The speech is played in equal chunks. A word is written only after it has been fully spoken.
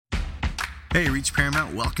Hey, Reach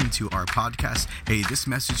Paramount, welcome to our podcast. Hey, this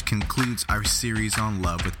message concludes our series on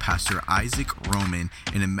love with Pastor Isaac Roman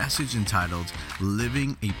in a message entitled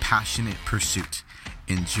Living a Passionate Pursuit.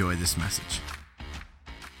 Enjoy this message.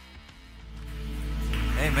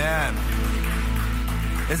 Amen.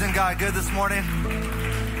 Isn't God good this morning?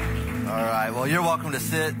 All right, well, you're welcome to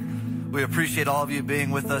sit. We appreciate all of you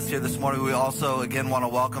being with us here this morning. We also, again, want to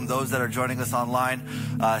welcome those that are joining us online.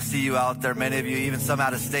 See you out there, many of you, even some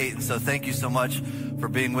out of state. And so thank you so much for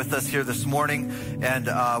being with us here this morning. And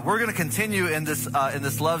we're going to continue in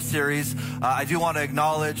this love series. I do want to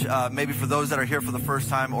acknowledge, maybe for those that are here for the first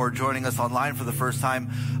time or joining us online for the first time,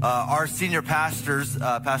 our senior pastors,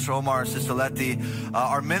 Pastor Omar and Sister Letty,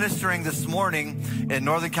 are ministering this morning in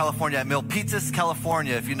Northern California at Milpitas,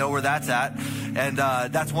 California, if you know where that's at. And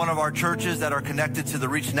that's one of our churches that are connected to the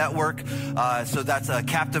Reach Network. So that's a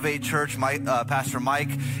Captivate Church, Pastor Mike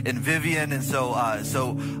and Vivian. And so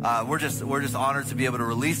we're just honored to be able to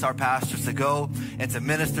release our pastors to go and to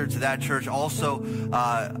minister to that church. Also,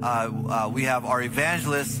 we have our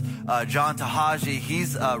evangelist, John Tahaji.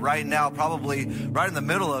 He's right now probably right in the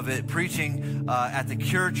middle of it, preaching at the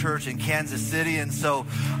Cure Church in Kansas City. And so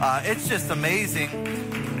it's just amazing.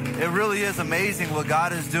 It really is amazing what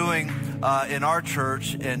God is doing in our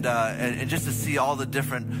church, and just to see all the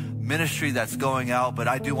different ministry that's going out. But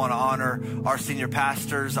I do want to honor our senior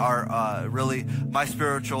pastors, our really my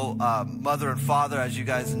spiritual mother and father, as you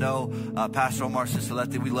guys know, Pastor Omar, Sister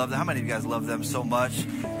Letty. We love them. How many of you guys love them so much?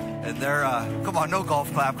 And they're come on, no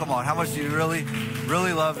golf clap. Come on, how much do you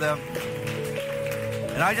really love them?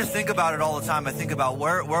 And I just think about it all the time. I think about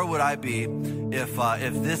where would I be if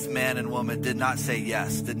this man and woman did not say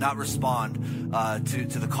yes, did not respond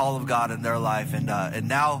to the call of God in their life. And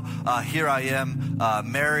now here I am,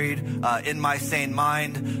 married, in my sane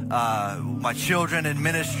mind, my children in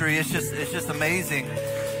ministry. It's just amazing.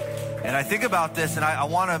 And I think about this, and I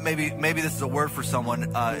want to maybe this is a word for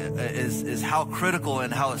someone, is how critical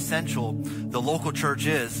and how essential the local church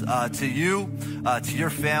is to you, to your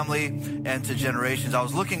family, and to generations. I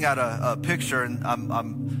was looking at a picture, and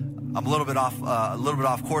I'm a little bit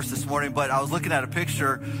off course this morning, but I was looking at a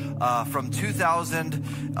picture from 2000.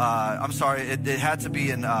 It had to be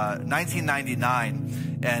in 1999.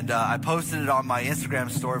 And I posted it on my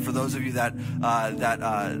Instagram story for those of you that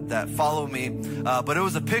follow me. But it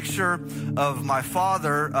was a picture of my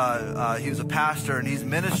father. He was a pastor and he's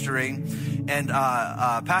ministering. And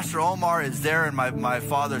Pastor Omar is there, and my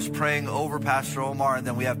father's praying over Pastor Omar. And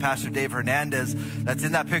then we have Pastor Dave Hernandez that's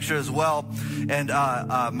in that picture as well. And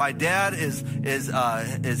my dad has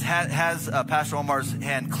Pastor Omar's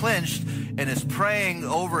hand clenched and is praying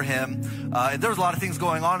over him. And there was a lot of things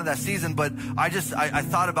going on in that season, but I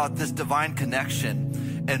thought about this divine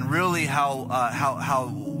connection and really how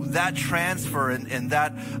that transfer and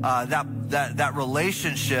that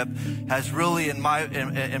relationship has really, in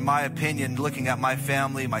my opinion, looking at my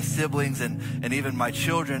family, my siblings, and even my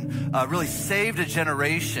children, really saved a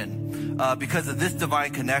generation. Because of this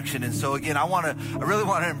divine connection. And so again, I really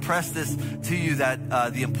want to impress this to you,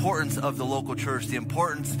 that the importance of the local church, the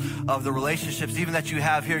importance of the relationships even that you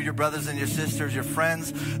have here, your brothers and your sisters, your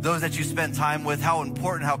friends, those that you spend time with, how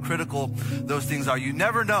important, how critical those things are. You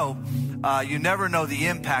never know the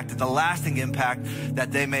impact, the lasting impact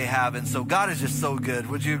that they may have. And so God is just so good.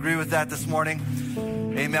 Would you agree with that this morning?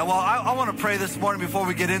 Amen. Well, I want to pray this morning before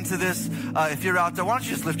we get into this. If you're out there, why don't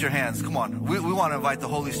you just lift your hands? Come on. We want to invite the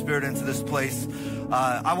Holy Spirit into this place.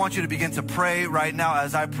 I want you to begin to pray right now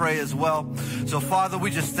as I pray as well. So, Father,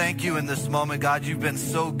 we just thank you in this moment. God, you've been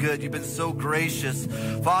so good. You've been so gracious.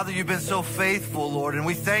 Father, you've been so faithful, Lord. And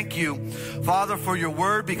we thank you, Father, for your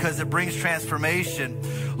word, because it brings transformation.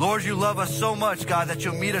 Lord, you love us so much, God, that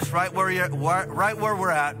you'll meet us right where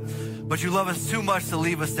we're at. But you love us too much to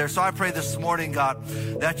leave us there. So I pray this morning, God,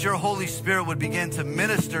 that your Holy Spirit would begin to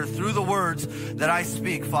minister through the words that I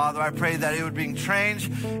speak, Father. I pray that it would bring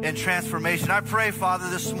change and transformation. I pray, Father,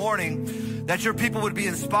 this morning that your people would be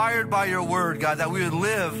inspired by your word, God, that we would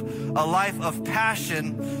live a life of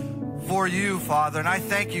passion for you, Father. And I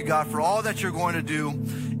thank you, God, for all that you're going to do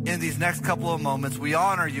in these next couple of moments. We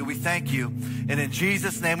honor you. We thank you. And in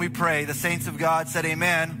Jesus' name we pray. The saints of God said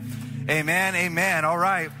amen. Amen. Amen. All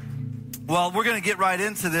right. Well, we're going to get right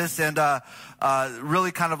into this, and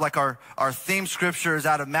really kind of like our theme scripture is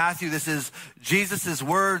out of Matthew. This is Jesus'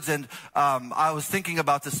 words, and I was thinking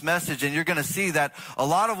about this message, and you're going to see that a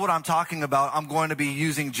lot of what I'm talking about, I'm going to be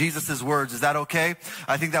using Jesus' words. Is that okay?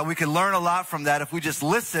 I think that we can learn a lot from that if we just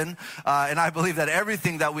listen, and I believe that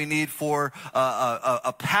everything that we need for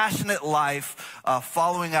a passionate life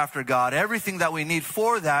following after God, everything that we need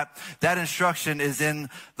for that instruction is in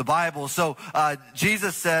the Bible. So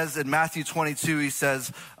Jesus says in Matthew 22, he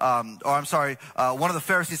says, one of the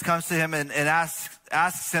Pharisees comes to him and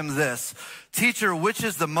asks him this, "Teacher, which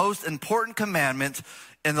is the most important commandment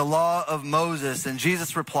in the law of Moses?" And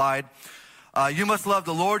Jesus replied, "You must love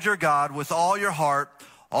the Lord your God with all your heart,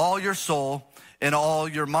 all your soul, and all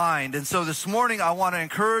your mind." And so this morning, I want to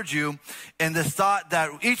encourage you in this thought that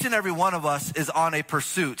each and every one of us is on a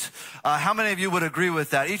pursuit. How many of you would agree with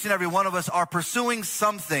that? Each and every one of us are pursuing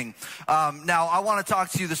something. Now, I want to talk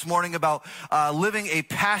to you this morning about living a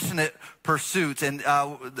passionate pursuit. And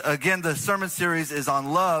again, the sermon series is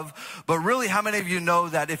on love. But really, how many of you know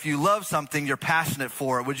that if you love something, you're passionate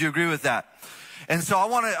for it? Would you agree with that? And so I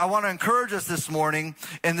want to encourage us this morning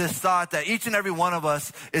in this thought that each and every one of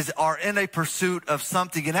us are in a pursuit of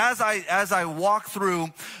something. And as I walk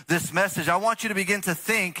through this message, I want you to begin to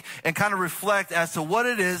think and kind of reflect as to what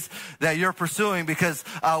it is that you're pursuing, because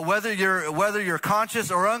whether you're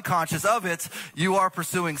conscious or unconscious of it, you are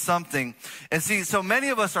pursuing something. And see, so many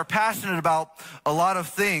of us are passionate about a lot of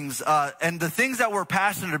things, and the things that we're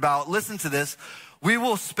passionate about, listen to this, we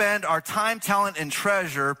will spend our time, talent, and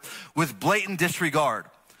treasure with blatant disregard.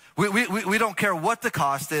 We don't care what the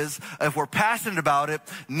cost is. If we're passionate about it,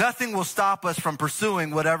 nothing will stop us from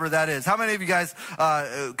pursuing whatever that is. How many of you guys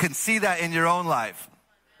can see that in your own life?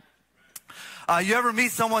 You ever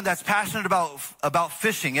meet someone that's passionate about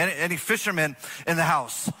fishing? Any fishermen in the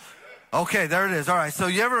house? Okay, there it is. All right.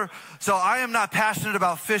 So I am not passionate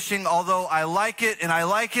about fishing, although I like it, and I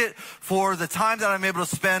like it for the time that I'm able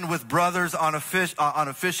to spend with brothers on a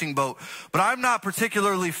fishing boat. But I'm not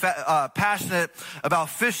particularly passionate about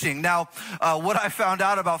fishing. Now, what I found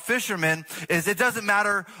out about fishermen is it doesn't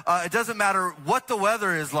matter what the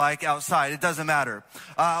weather is like outside. It doesn't matter.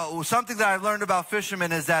 Something that I've learned about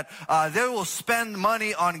fishermen is that they will spend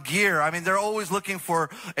money on gear. I mean, they're always looking for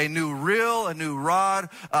a new reel, a new rod,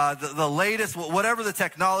 the latest, whatever the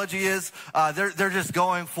technology is, they're just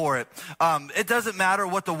going for it. It doesn't matter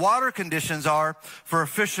what the water conditions are for a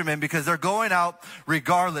fisherman, because they're going out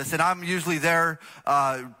regardless. And I'm usually there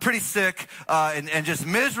pretty sick and just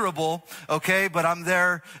miserable, okay? But I'm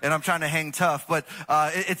there and I'm trying to hang tough. But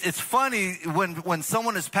it's funny when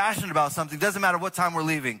someone is passionate about something, doesn't matter what time we're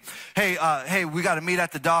leaving. Hey, we got to meet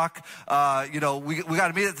at the dock. We got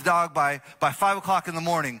to meet at the dock by 5 o'clock in the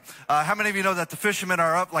morning. How many of you know that the fishermen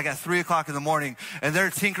are up like at 3 o'clock in the morning, and they're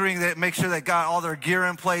tinkering, they make sure they got all their gear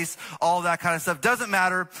in place, all that kind of stuff. Doesn't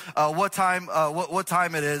matter what time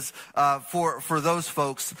it is for those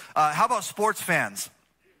folks. How about sports fans?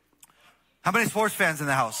 How many sports fans in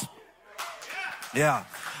the house? Yeah.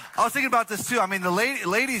 I was thinking about this too. I mean, the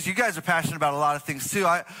ladies, you guys are passionate about a lot of things too.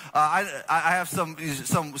 I have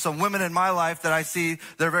some women in my life that I see,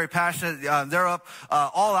 they're very passionate. They're up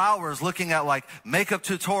all hours looking at like makeup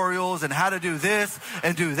tutorials and how to do this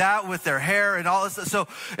and do that with their hair and all this. So,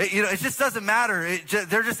 it just doesn't matter.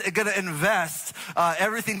 They're just going to invest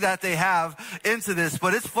everything that they have into this.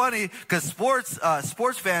 But it's funny because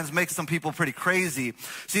sports fans make some people pretty crazy.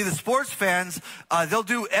 See, the sports fans, they'll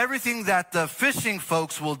do everything that the fishing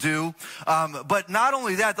folks will do. But not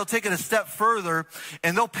only that, they'll take it a step further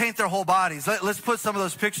and they'll paint their whole bodies. Let's put some of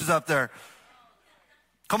those pictures up there.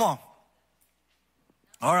 Come on.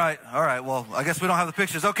 All right. Well, I guess we don't have the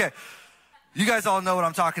pictures. Okay. You guys all know what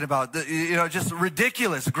I'm talking about. Just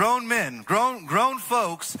ridiculous. Grown men, grown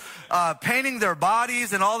folks, painting their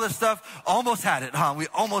bodies and all this stuff. Almost had it, huh? We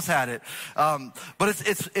almost had it. But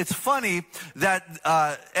it's funny that,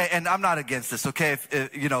 and I'm not against this, okay?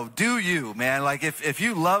 Do you, man? Like if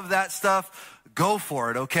you love that stuff, go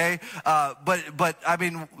for it, okay? But I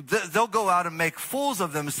mean, they'll go out and make fools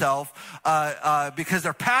of themselves, because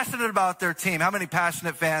they're passionate about their team. How many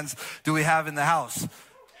passionate fans do we have in the house?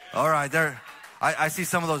 All right, I see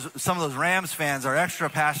some of those Rams fans are extra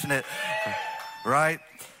passionate, right?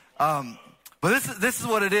 But this is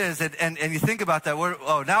what it is, and you think about that.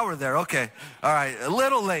 Now we're there. Okay, all right, a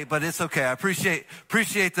little late, but it's okay. I appreciate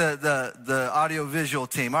the audio visual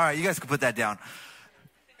team. All right, you guys can put that down.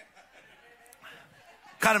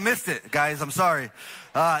 Kind of missed it, guys. I'm sorry.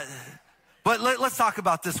 But let's talk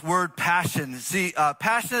about this word passion. See,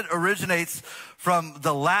 passionate originates from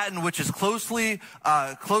the Latin, which is closely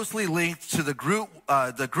linked to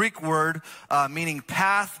the Greek word meaning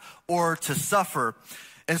path or to suffer.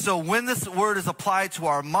 And so when this word is applied to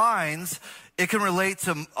our minds, it can relate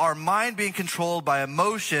to our mind being controlled by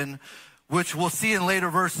emotion, which we'll see in later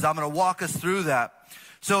verses. I'm going to walk us through that.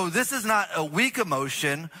 So this is not a weak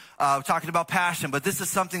emotion, talking about passion, but this is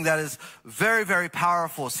something that is very, very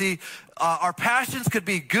powerful. See, our passions could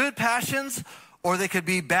be good passions, or they could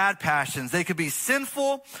be bad passions. They could be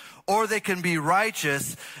sinful, or they can be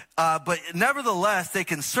righteous, but nevertheless, they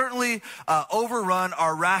can certainly overrun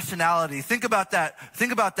our rationality. Think about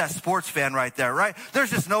that sports fan right there, right?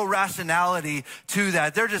 There's just no rationality to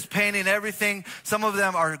that. They're just painting everything. Some of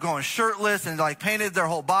them are going shirtless and like painted their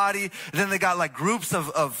whole body. And then they got like groups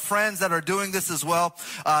of friends that are doing this as well.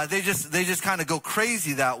 They just kind of go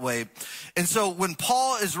crazy that way. And so when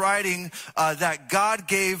Paul is writing that God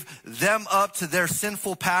gave them up to their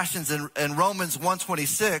sinful passions in Romans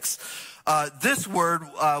 1:26, this word,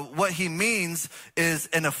 what he means is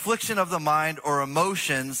an affliction of the mind or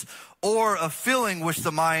emotions, or a feeling which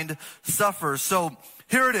the mind suffers. So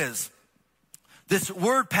here it is. This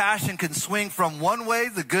word passion can swing from one way,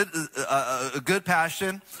 a good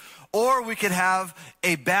passion, or we could have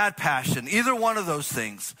a bad passion. Either one of those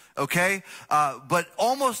things, okay? But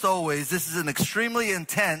almost always, this is an extremely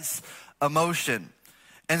intense emotion.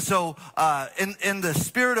 And so in the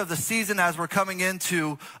spirit of the season, as we're coming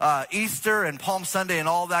into Easter and Palm Sunday and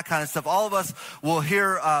all that kind of stuff, all of us will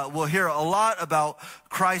hear a lot about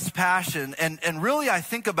Christ's passion. And really, I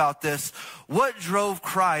think about this, what drove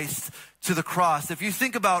Christ to the cross? If you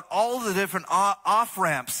think about all the different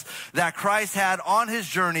off-ramps that Christ had on his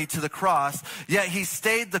journey to the cross, yet he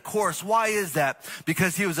stayed the course. Why is that?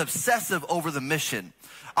 Because he was obsessive over the mission.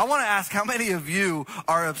 I want to ask, how many of you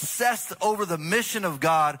are obsessed over the mission of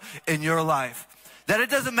God in your life? That it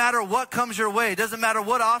doesn't matter what comes your way. It doesn't matter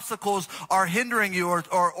what obstacles are hindering you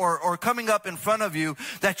or coming up in front of you,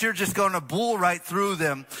 that you're just going to bull right through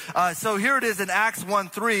them. So here it is in Acts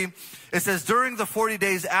 1:3. It says, during the 40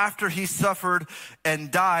 days after he suffered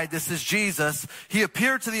and died, this is Jesus, he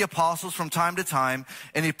appeared to the apostles from time to time,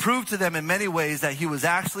 and he proved to them in many ways that he was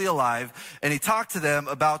actually alive, and he talked to them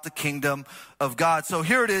about the kingdom of God. So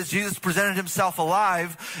here it is, Jesus presented himself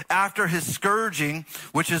alive after his scourging,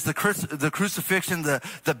 which is the crucifixion,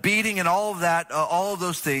 the beating and all of that, all of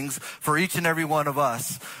those things for each and every one of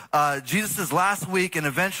us. Jesus' last week and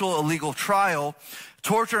eventual illegal trial,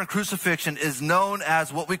 torture and crucifixion, is known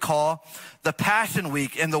as what we call the Passion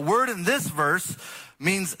Week. And the word in this verse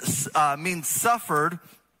means suffered,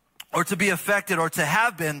 or to be affected, or to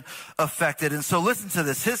have been affected. And so listen to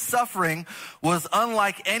this. His suffering was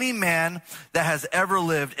unlike any man that has ever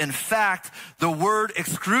lived. In fact, the word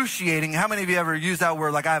excruciating, how many of you ever used that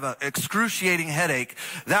word? Like, I have an excruciating headache.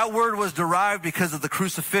 That word was derived because of the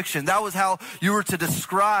crucifixion. That was how you were to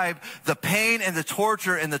describe the pain and the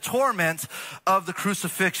torture and the torment of the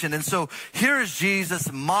crucifixion. And so here is Jesus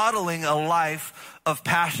modeling a life of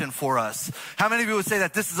passion for us. How many of you would say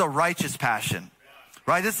that this is a righteous passion?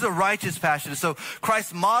 Right? This is a righteous passion. So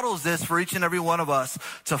Christ models this for each and every one of us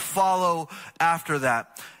to follow after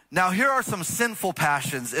that. Now, here are some sinful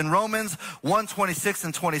passions. In Romans 1:26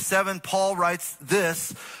 and 27, Paul writes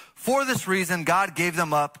this: for this reason, God gave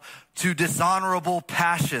them up to dishonorable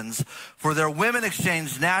passions, for their women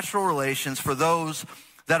exchanged natural relations for those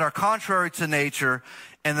that are contrary to nature,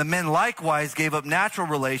 and the men likewise gave up natural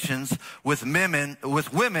relations with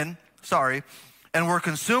women, and were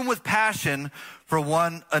consumed with passion for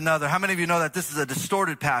one another. How many of you know that this is a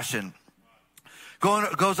distorted passion?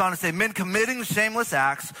 Goes on to say, men committing shameless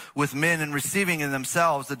acts with men and receiving in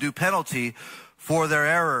themselves the due penalty for their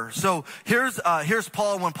error. So here's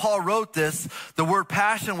Paul. When Paul wrote this, the word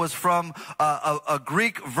passion was from a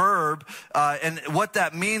Greek verb, and what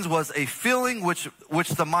that means was a feeling which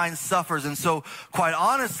the mind suffers. And so, quite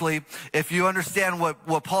honestly, if you understand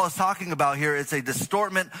what Paul is talking about here, it's a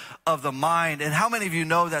distortment of the mind. And how many of you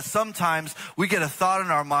know that sometimes we get a thought in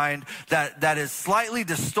our mind that is slightly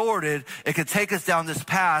distorted? It could take us down this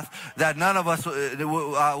path that none of us,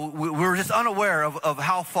 we're just unaware of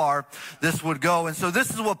how far this would go. And so this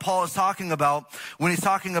is what Paul is talking about when he's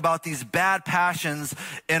talking about these bad passions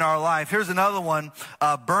in our life. Here's another one,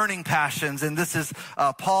 burning passions. And this is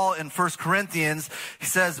Paul in 1 Corinthians. He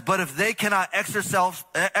says, but if they cannot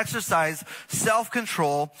exercise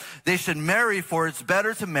self-control, they should marry, for it's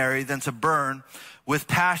better to marry than to burn with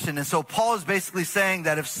passion. And so Paul is basically saying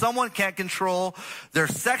that if someone can't control their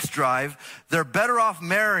sex drive, they're better off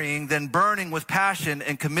marrying than burning with passion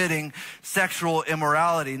and committing sexual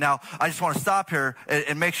immorality. Now, I just want to stop here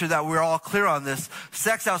and make sure that we're all clear on this.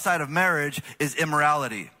 Sex outside of marriage is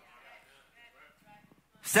immorality.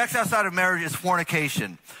 Sex outside of marriage is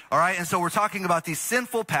fornication, all right? And so we're talking about these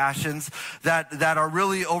sinful passions that are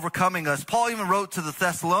really overcoming us. Paul even wrote to the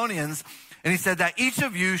Thessalonians, and he said that each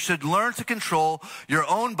of you should learn to control your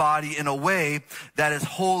own body in a way that is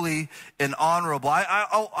holy and honorable.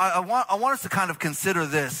 I want us to kind of consider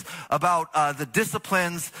this about the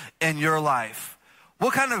disciplines in your life.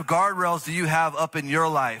 What kind of guardrails do you have up in your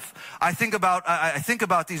life? I think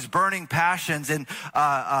about these burning passions, and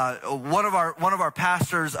one of our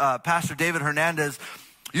pastors, Pastor David Hernandez,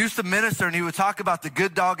 used to minister, and he would talk about the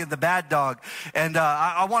good dog and the bad dog. And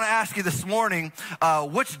I want to ask you this morning,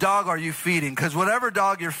 which dog are you feeding? Because whatever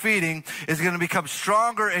dog you're feeding is going to become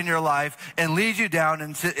stronger in your life and lead you down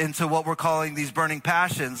into what we're calling these burning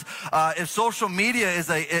passions. If social media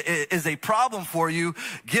is a problem for you,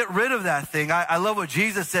 get rid of that thing. I love what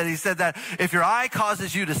Jesus said. He said that if your eye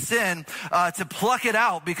causes you to sin, to pluck it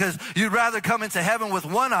out, because you'd rather come into heaven with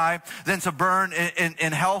one eye than to burn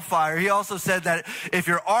in hellfire. He also said that if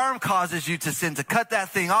your arm causes you to sin, to cut that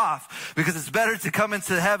thing off, because it's better to come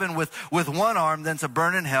into heaven with one arm than to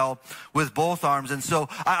burn in hell with both arms. And so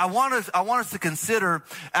I want us to consider,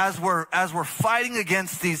 as we're fighting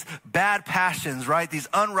against these bad passions, right? These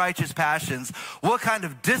unrighteous passions, what kind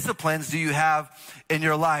of disciplines do you have in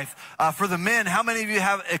your life? For the men, how many of you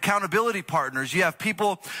have accountability partners? You have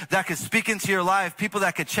people that could speak into your life, people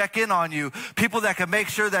that could check in on you, people that could make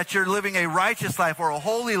sure that you're living a righteous life or a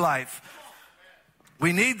holy life.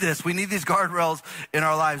 We need this. We need these guardrails in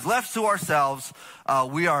our lives. Left to ourselves,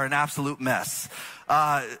 we are an absolute mess.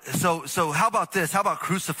 So how about this? How about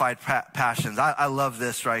crucified passions? I love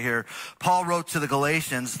this right here. Paul wrote to the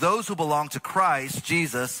Galatians, those who belong to Christ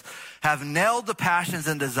Jesus have nailed the passions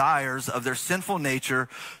and desires of their sinful nature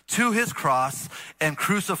to his cross and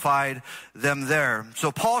crucified them there.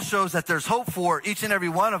 So Paul shows that there's hope for each and every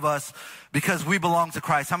one of us because we belong to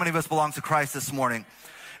Christ. How many of us belong to Christ this morning?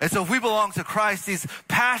 And so if we belong to Christ, these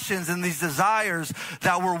passions and these desires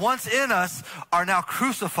that were once in us are now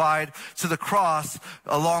crucified to the cross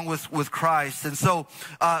along with Christ. And so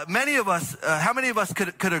many of us, how many of us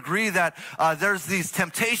could agree that there's these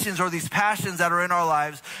temptations or these passions that are in our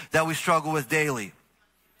lives that we struggle with daily?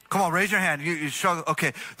 Come on, raise your hand. You struggle.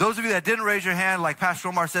 Okay. Those of you that didn't raise your hand, like Pastor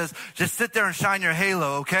Omar says, just sit there and shine your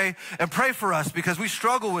halo, okay? And pray for us because we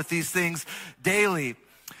struggle with these things daily.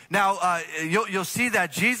 Now, you'll see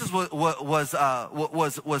that Jesus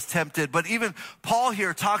was tempted, but even Paul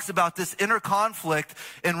here talks about this inner conflict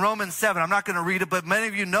in Romans 7. I'm not going to read it, but many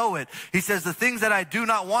of you know it. He says, the things that I do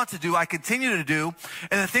not want to do, I continue to do,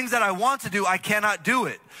 and the things that I want to do, I cannot do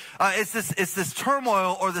it. It's this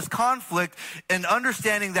turmoil or this conflict in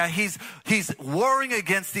understanding that he's warring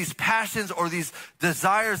against these passions or these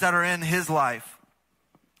desires that are in his life.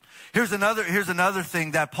 Here's another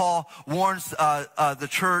thing that Paul warns the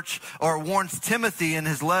church, or warns Timothy in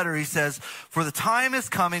his letter. He says, for the time is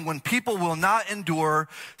coming when people will not endure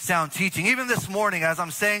sound teaching. Even this morning, as I'm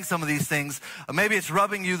saying some of these things, maybe it's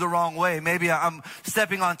rubbing you the wrong way. Maybe I'm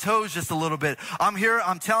stepping on toes just a little bit. I'm here,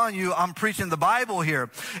 I'm telling you, I'm preaching the Bible here.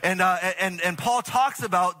 And Paul talks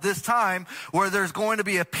about this time where there's going to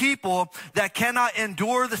be a people that cannot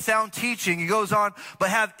endure the sound teaching. He goes on, but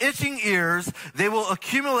have itching ears. They will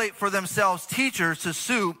accumulate for themselves teachers to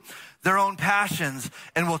suit their own passions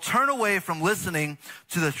and will turn away from listening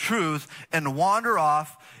to the truth and wander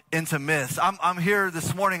off into myths. I'm here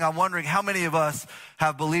this morning. I'm wondering how many of us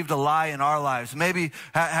have believed a lie in our lives. Maybe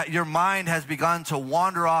your mind has begun to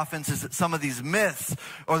wander off into some of these myths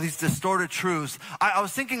or these distorted truths. I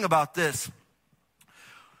was thinking about this.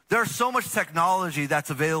 There's so much technology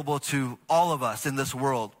that's available to all of us in this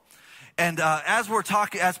world. And as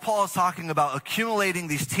Paul is talking about accumulating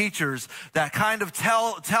these teachers that kind of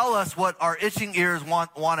tell us what our itching ears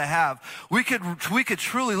want to have, we could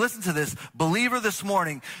truly listen to this. Believer this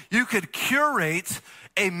morning, you could curate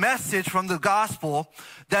a message from the gospel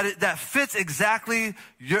that fits exactly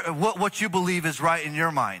what you believe is right in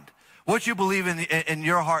your mind, what you believe in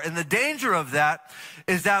your heart. And the danger of that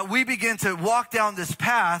is that we begin to walk down this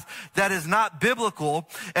path that is not biblical,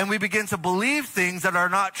 and we begin to believe things that are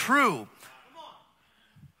not true.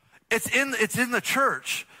 It's in the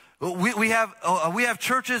church. We have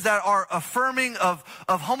churches that are affirming of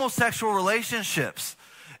homosexual relationships.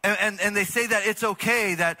 And they say that it's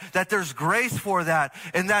okay, that there's grace for that,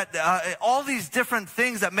 and that all these different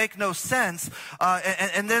things that make no sense,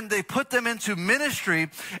 and then they put them into ministry,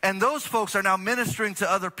 and those folks are now ministering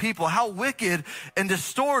to other people. How wicked and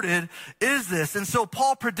distorted is this? And so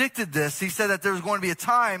Paul predicted this. He said that there was going to be a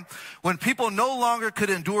time when people no longer could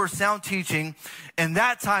endure sound teaching, and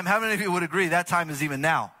that time, how many of you would agree, that time is even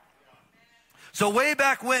now? So way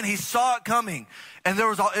back when, he saw it coming, and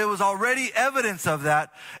it was already evidence of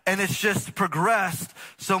that, and it's just progressed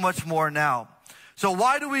so much more now. So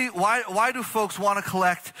why do folks want to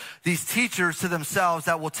collect these teachers to themselves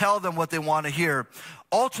that will tell them what they want to hear?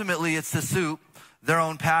 Ultimately, it's to suit their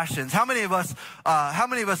own passions. How many of us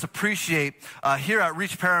appreciate here at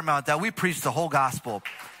Reach Paramount that we preach the whole gospel?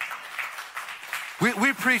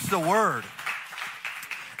 We preach the word.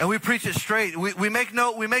 And we preach it straight. We make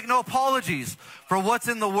no apologies for what's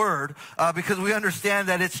in the Word because we understand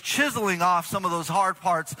that it's chiseling off some of those hard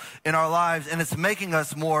parts in our lives, and it's making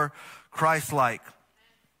us more Christ-like.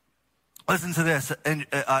 Listen to this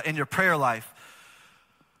in your prayer life.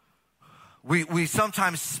 We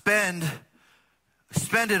sometimes spend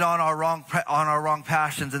it on our wrong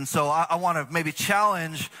passions, and so I want to maybe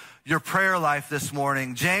challenge your prayer life this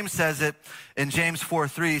morning. James says it in James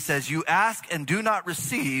 4:3. He says, "You ask and do not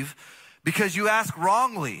receive because you ask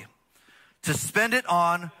wrongly to spend it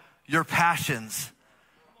on your passions."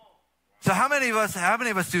 So how many of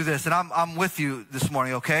us do this? And I'm with you this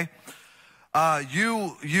morning, okay?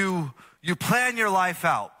 You plan your life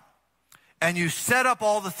out and you set up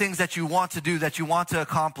all the things that you want to do, that you want to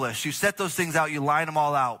accomplish. You set those things out, you line them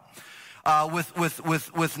all out.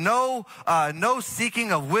 With no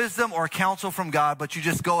seeking of wisdom or counsel from God, but you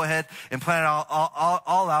just go ahead and plan it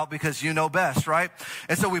all out because you know best, right?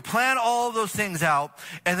 And so we plan all of those things out,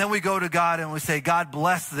 and then we go to God and we say, God,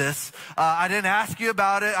 bless this. I didn't ask you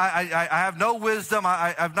about it. I have no wisdom.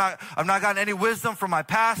 I've not gotten any wisdom from my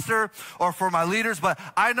pastor or for my leaders, but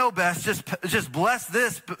I know best. Just bless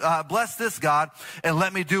this, God, and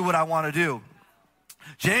let me do what I want to do.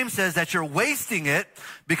 James says that you're wasting it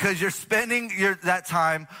because you're spending that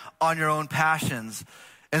time on your own passions.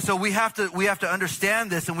 And so we have to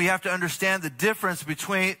understand this, and we have to understand the difference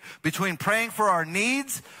between praying for our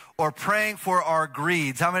needs or praying for our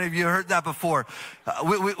greeds. How many of you heard that before?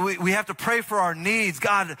 We have to pray for our needs.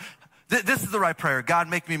 God, this is the right prayer. God,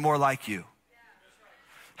 make me more like you.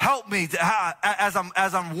 Help me as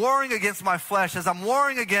I'm warring against my flesh, as I'm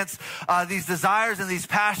warring against these desires and these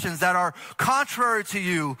passions that are contrary to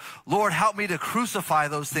you. Lord, help me to crucify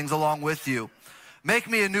those things along with you. Make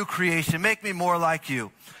me a new creation. Make me more like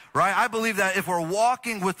you. Right? I believe that if we're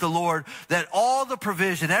walking with the Lord, that all the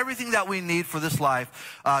provision, everything that we need for this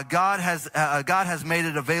life, God has made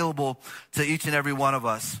it available to each and every one of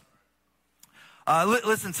us.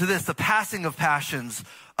 Listen to this, the passing of passions.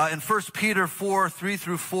 In 1 Peter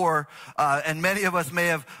 4:3-4, and many of us may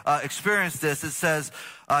have experienced this, it says,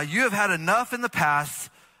 you have had enough in the past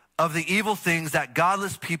of the evil things that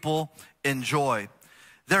godless people enjoy.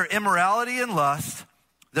 Their immorality and lust,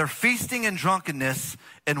 their feasting and drunkenness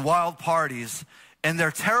and wild parties, and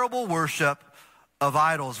their terrible worship of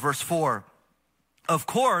idols. Verse 4, of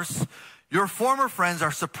course, your former friends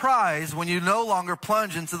are surprised when you no longer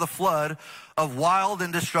plunge into the flood of wild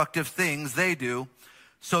and destructive things they do,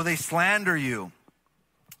 so they slander you.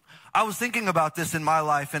 I was thinking about this in my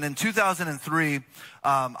life, and in 2003,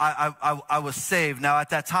 I was saved. Now, at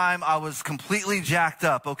that time, I was completely jacked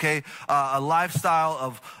up, okay? A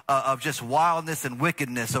lifestyle of just wildness and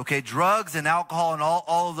wickedness, okay? Drugs and alcohol and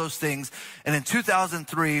all of those things. And in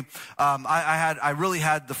 2003, I really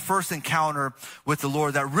had the first encounter with the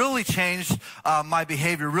Lord that really changed my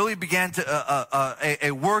behavior, really began to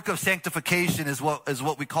a work of sanctification is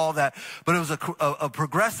what we call that. But it was a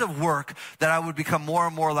progressive work that I would become more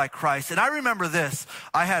and more like Christ. And I remember this.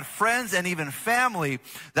 I had friends and even family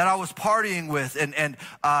that I was partying with, and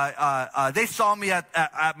they saw me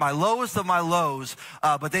at my lowest of my lows,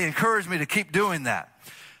 but they encouraged me to keep doing that.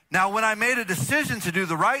 Now, when I made a decision to do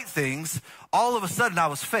the right things, all of a sudden I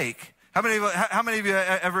was fake. How many of you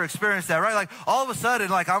ever experienced that, right? Like, all of a sudden,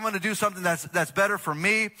 like, I'm going to do something that's better for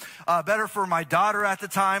me, better for my daughter at the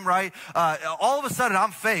time, right? All of a sudden,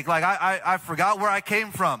 I'm fake. Like, I forgot where I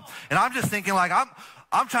came from. And I'm just thinking, like,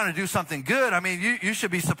 I'm trying to do something good. I mean, you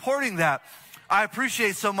should be supporting that. I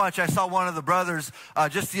appreciate so much. I saw one of the brothers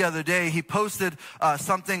just the other day. He posted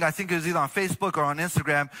something. I think it was either on Facebook or on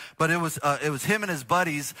Instagram, but it was him and his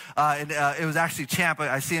buddies, and it was actually Champ.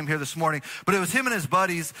 I see him here this morning, but it was him and his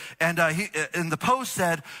buddies, and he in the post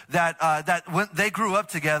said that when they grew up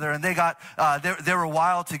together and they were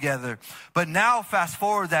wild together. But now, fast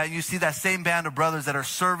forward that, you see that same band of brothers that are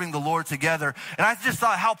serving the Lord together, and I just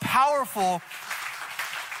thought how powerful.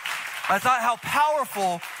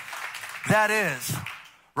 That is,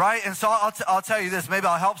 right? And so I'll tell you this, maybe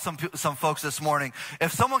I'll help some folks this morning.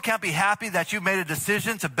 If someone can't be happy that you made a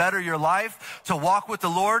decision to better your life, to walk with the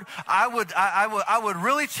Lord, I would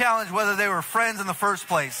really challenge whether they were friends in the first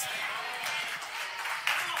place.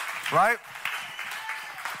 Right?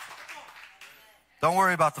 Don't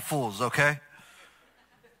worry about the fools, okay?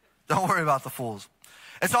 Don't worry about the fools.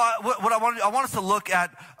 And so I want us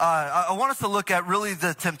to look at, really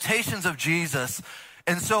the temptations of Jesus.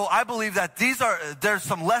 And so I believe that there's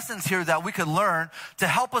some lessons here that we could learn to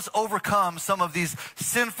help us overcome some of these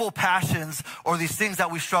sinful passions or these things that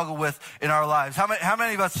we struggle with in our lives. How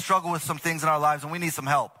many of us struggle with some things in our lives and we need some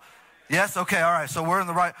help? Yes? Okay, all right. So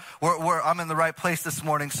I'm in the right place this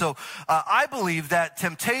morning. So I believe that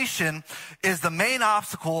temptation is the main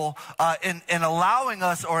obstacle in allowing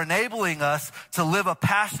us or enabling us to live a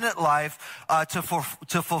passionate life, to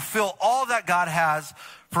fulfill all that God has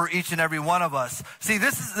for each and every one of us. See,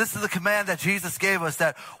 this is the command that Jesus gave us,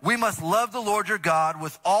 that we must love the Lord your God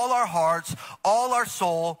with all our hearts, all our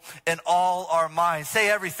soul, and all our minds. Say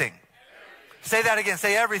everything. Say that again.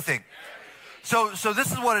 Say everything. So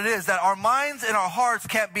this is what it is, that our minds and our hearts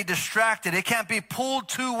can't be distracted. It can't be pulled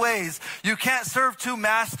two ways. You can't serve two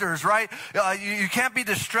masters, right? You can't be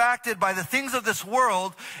distracted by the things of this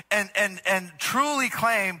world and truly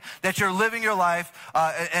claim that you're living your life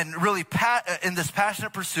and really in this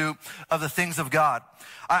passionate pursuit of the things of God.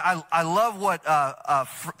 I love what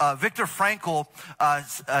Viktor Frankl,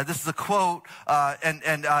 this is a quote,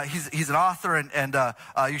 and he's an author, and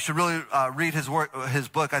you should really read his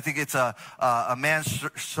book. I think it's a man's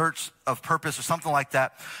search of purpose or something like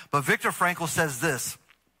that. But Viktor Frankl says this.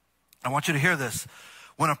 I want you to hear this.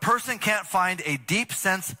 When a person can't find a deep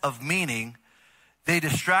sense of meaning, they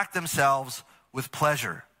distract themselves with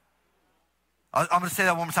pleasure. I'm going to say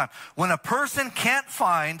that one more time. When a person can't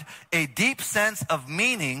find a deep sense of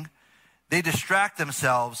meaning, they distract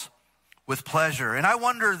themselves with pleasure. And I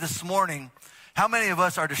wonder this morning, how many of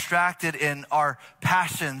us are distracted in our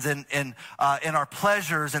passions and in our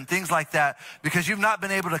pleasures and things like that because you've not been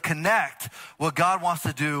able to connect what God wants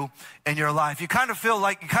to do in your life? You kind of feel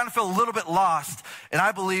a little bit lost. And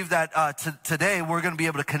I believe that today we're going to be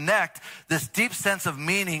able to connect this deep sense of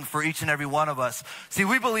meaning for each and every one of us. See,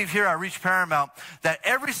 we believe here at Reach Paramount that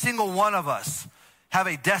every single one of us have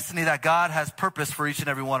a destiny that God has purposed for each and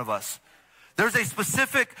every one of us. There's a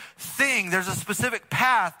specific thing, there's a specific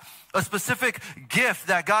path, a specific gift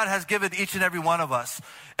that God has given each and every one of us.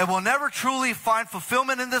 And we'll never truly find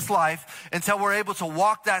fulfillment in this life until we're able to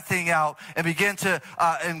walk that thing out and begin to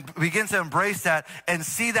embrace that and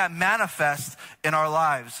see that manifest in our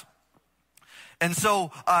lives. And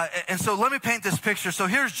so let me paint this picture. So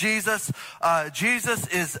here's Jesus. Jesus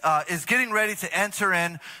is getting ready to enter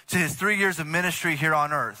in to his 3 years of ministry here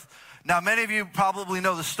on earth. Now, many of you probably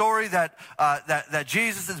know the story that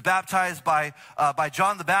Jesus is baptized by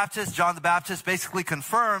John the Baptist. John the Baptist basically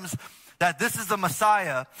confirms that this is the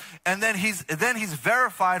Messiah, and then he's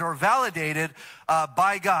verified or validated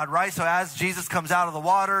by God, right? So as Jesus comes out of the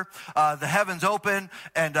water, the heavens open,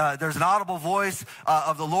 and there's an audible voice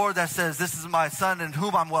of the Lord that says, "This is my son in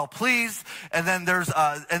whom I'm well pleased." And then there's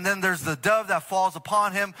the dove that falls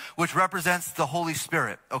upon him, which represents the Holy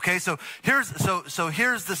Spirit. Okay, so here's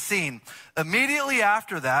the scene. Immediately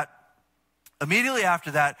after that,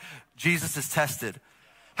 Jesus is tested.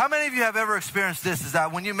 How many of you have ever experienced this? Is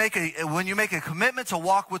that when you make a commitment to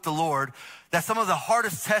walk with the Lord, that some of the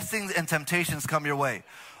hardest testings and temptations come your way.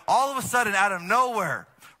 All of a sudden, out of nowhere,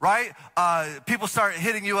 right? People start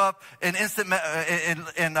hitting you up in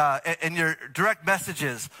in your direct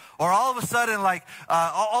messages, or all of a sudden,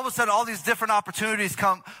 all these different opportunities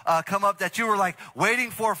come up that you were like waiting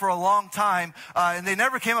for a long time, and they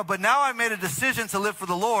never came up. But now I made a decision to live for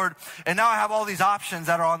the Lord, and now I have all these options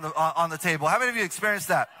that are on the table. How many of you experienced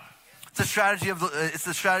that? It's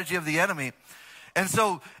the strategy of the enemy, and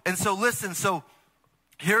so listen. So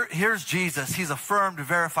here's Jesus. He's affirmed,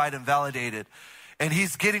 verified, and validated. And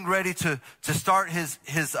he's getting ready to start his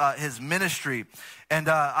ministry. And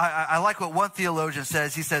I like what one theologian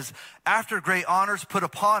says. He says, after great honors put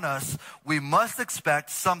upon us, we must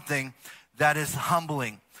expect something that is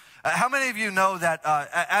humbling. How many of you know that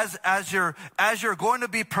as you're going to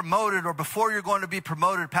be promoted, or before you're going to be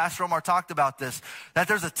promoted, Pastor Omar talked about this, that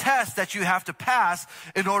there's a test that you have to pass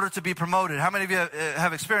in order to be promoted. How many of you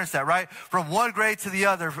have experienced that, right? From one grade to the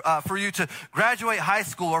other, for you to graduate high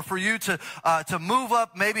school, or for you to move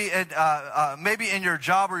up maybe in your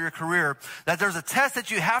job or your career, that there's a test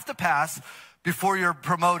that you have to pass before you're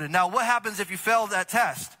promoted. Now, what happens if you fail that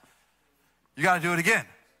test? You got to do it again.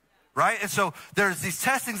 Right? And so there's these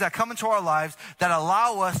testings that come into our lives that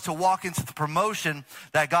allow us to walk into the promotion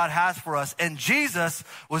that God has for us. And Jesus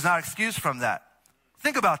was not excused from that.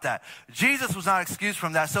 Think about that. Jesus was not excused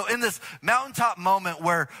from that. So in this mountaintop moment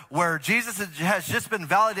where Jesus has just been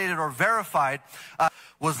validated or verified,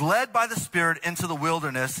 was led by the Spirit into the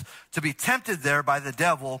wilderness to be tempted there by the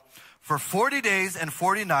devil. For 40 days and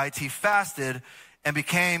 40 nights he fasted and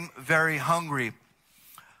became very hungry.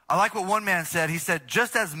 I like what one man said. He said,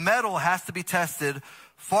 just as metal has to be tested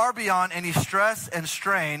far beyond any stress and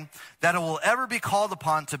strain that it will ever be called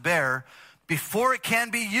upon to bear before it can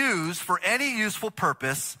be used for any useful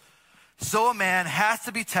purpose, so a man has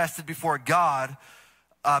to be tested before God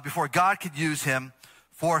could use him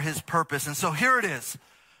for his purpose. And so here it is.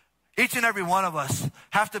 Each and every one of us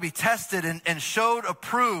have to be tested and showed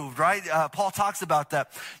approved, right? Paul talks about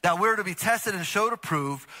that we're to be tested and showed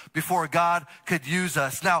approved before God could use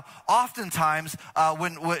us. Now, oftentimes,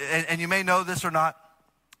 and you may know this or not,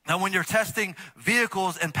 now, when you're testing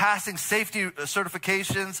vehicles and passing safety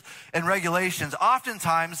certifications and regulations,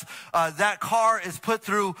 oftentimes that car is put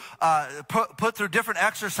through different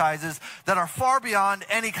exercises that are far beyond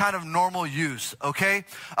any kind of normal use. Okay,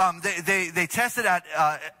 they test it at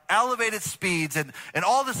elevated speeds and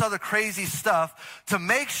all this other crazy stuff to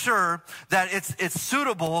make sure that it's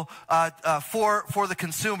suitable for the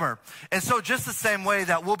consumer. And so, just the same way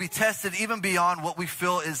that we'll be tested even beyond what we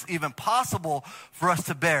feel is even possible for us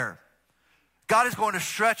to bear. God is going to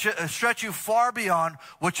stretch you far beyond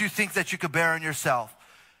what you think that you could bear in yourself.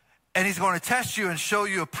 And he's going to test you and show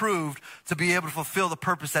you approved to be able to fulfill the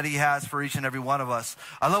purpose that he has for each and every one of us.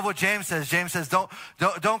 I love what James says. James says, don't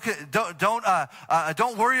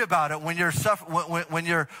worry about it when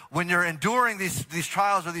you're enduring these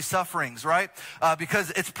trials or these sufferings, right?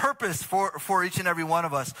 Because it's purpose for each and every one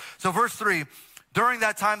of us. So verse 3, during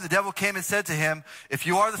that time, the devil came and said to him, if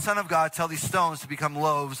you are the Son of God, tell these stones to become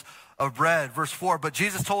loaves of bread. Verse 4, but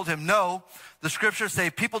Jesus told him, no, the scriptures say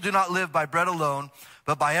people do not live by bread alone,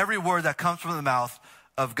 but by every word that comes from the mouth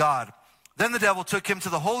of God. Then the devil took him to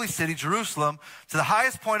the holy city, Jerusalem, to the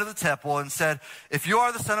highest point of the temple and said, if you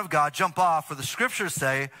are the Son of God, jump off, for the scriptures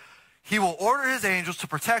say he will order his angels to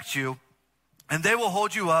protect you, and they will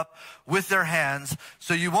hold you up with their hands,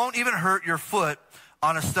 so you won't even hurt your foot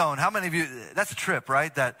on a stone. How many of you, that's a trip,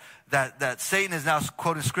 right? That Satan is now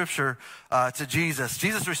quoting scripture to Jesus.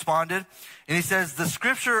 Jesus responded, and he says, the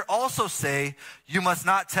scripture also say, you must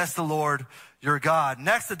not test the Lord your God.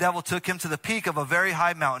 Next, the devil took him to the peak of a very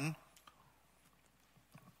high mountain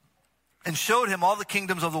and showed him all the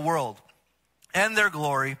kingdoms of the world and their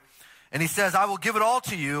glory. And he says, I will give it all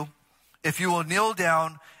to you if you will kneel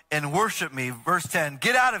down and worship me. Verse 10,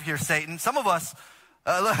 get out of here, Satan. Some of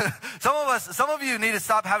you need to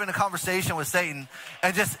stop having a conversation with Satan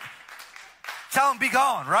and just tell him, be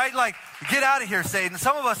gone, right? Like, get out of here, Satan.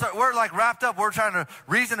 Some of us, we're like wrapped up. We're trying to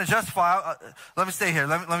reason and justify. Let me stay here.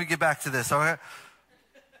 Let me get back to this, okay?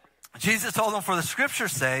 Jesus told them, for the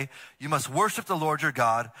scriptures say, you must worship the Lord your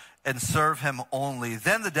God and serve him only.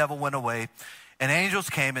 Then the devil went away and angels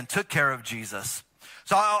came and took care of Jesus.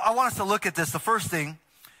 So I want us to look at this. The first thing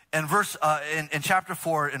in in chapter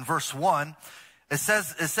 4, in verse 1, it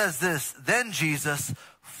says this, then Jesus,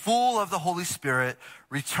 full of the Holy Spirit,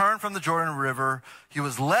 returned from the Jordan River. He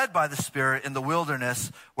was led by the Spirit in the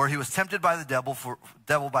wilderness, where he was tempted by the devil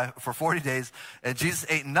for 40 days. And Jesus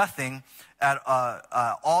ate nothing at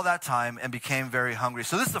all that time and became very hungry.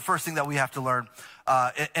 So this is the first thing that we have to learn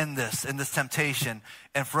in this temptation,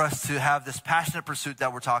 and for us to have this passionate pursuit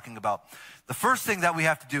that we're talking about. The first thing that we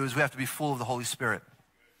have to do is we have to be full of the Holy Spirit.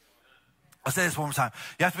 I'll say this one more time.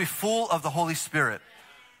 You have to be full of the Holy Spirit.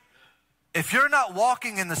 If you're not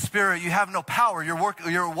walking in the Spirit, you have no power.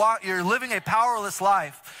 You're living a powerless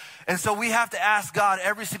life. And so we have to ask God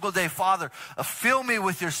every single day, Father, fill me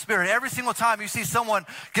with your Spirit. Every single time you see someone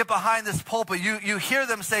get behind this pulpit, you hear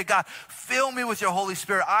them say, God, fill me with your Holy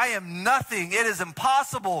Spirit. I am nothing. It is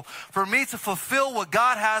impossible for me to fulfill what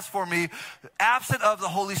God has for me, absent of the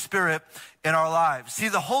Holy Spirit in our lives. See,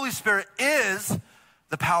 the Holy Spirit is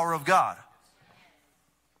the power of God.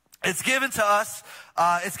 It's given to us.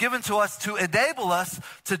 It's given to us to enable us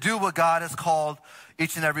to do what God has called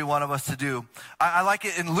each and every one of us to do. I like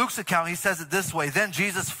it in Luke's account. He says it this way. Then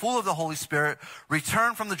Jesus, full of the Holy Spirit,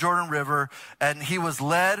 returned from the Jordan River, and he was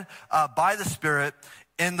led by the Spirit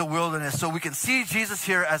in the wilderness. So we can see Jesus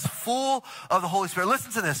here as full of the Holy Spirit.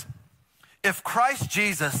 Listen to this. If Christ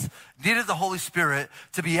Jesus needed the Holy Spirit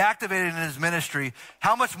to be activated in his ministry,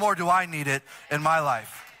 how much more do I need it in my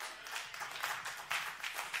life?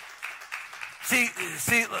 See,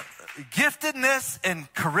 giftedness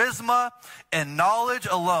and charisma and knowledge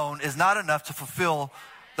alone is not enough to fulfill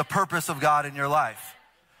the purpose of God in your life.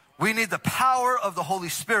 We need the power of the Holy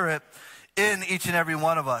Spirit in each and every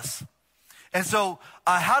one of us. And so,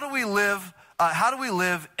 how do we live? How do we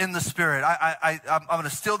live in the Spirit? I'm going to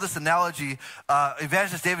steal this analogy.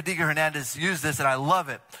 Evangelist David Deeger Hernandez used this, and I love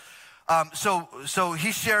it. So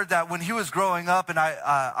he shared that when he was growing up, and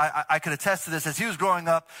I could attest to this, as he was growing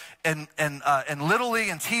up in Little League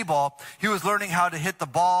and T-ball, he was learning how to hit the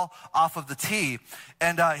ball off of the tee.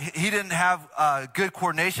 And he didn't have good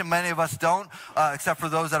coordination. Many of us don't, except for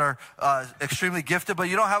those that are extremely gifted, but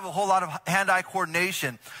you don't have a whole lot of hand-eye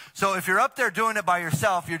coordination. So if you're up there doing it by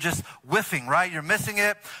yourself, you're just whiffing, right? You're missing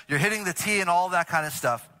it, you're hitting the tee and all that kind of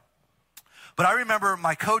stuff. But I remember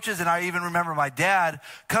my coaches, and I even remember my dad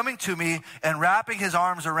coming to me and wrapping his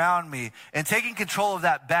arms around me and taking control of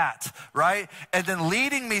that bat, right? And then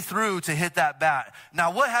leading me through to hit that bat.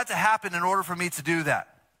 Now, what had to happen in order for me to do that?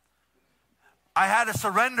 I had to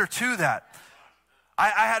surrender to that.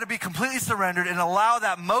 I had to be completely surrendered and allow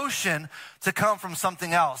that motion to come from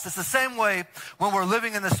something else. It's the same way when we're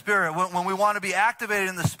living in the Spirit, when we want to be activated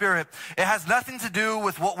in the Spirit. It has nothing to do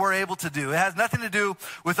with what we're able to do. It has nothing to do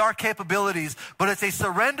with our capabilities, but it's a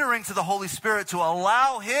surrendering to the Holy Spirit to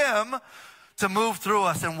allow Him to move through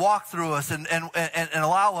us and walk through us and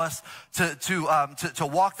allow us to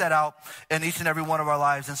walk that out in each and every one of our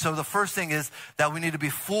lives. And so the first thing is that we need to be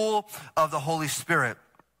full of the Holy Spirit.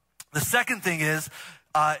 The second thing is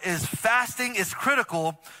fasting is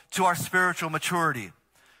critical to our spiritual maturity.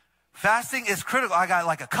 Fasting is critical. I got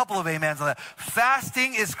like a couple of amens on that.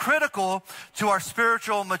 Fasting is critical to our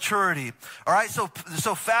spiritual maturity. All right, so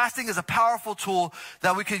fasting is a powerful tool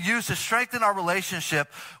that we can use to strengthen our relationship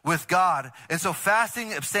with God. And so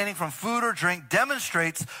fasting, abstaining from food or drink,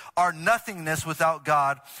 demonstrates our nothingness without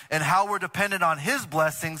God and how we're dependent on His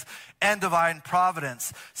blessings and divine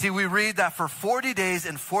providence. See, we read that for 40 days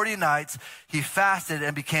and 40 nights, He fasted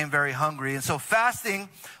and became very hungry. And so fasting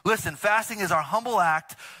is our humble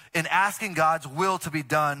act in asking God's will to be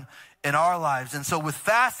done in our lives. And so with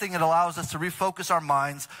fasting, it allows us to refocus our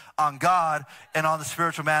minds on God and on the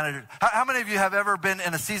spiritual matter. How many of you have ever been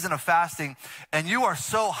in a season of fasting and you are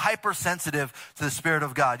so hypersensitive to the Spirit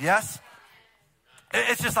of God? Yes?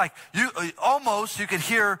 It's just like you could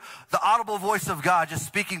hear the audible voice of God just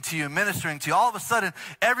speaking to you, ministering to you. All of a sudden,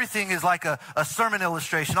 everything is like a sermon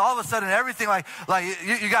illustration. All of a sudden, everything like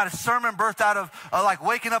you got a sermon birthed out of like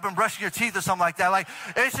waking up and brushing your teeth or something like that. Like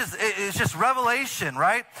it's just revelation,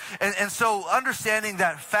 right? And so understanding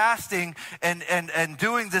that fasting and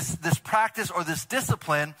doing this practice or this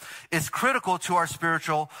discipline is critical to our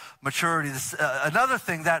spiritual maturity. Another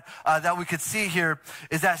thing that we could see here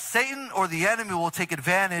is that Satan or the enemy will take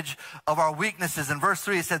advantage of our weaknesses. In verse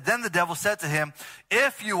 3, it said, "Then the devil said to him,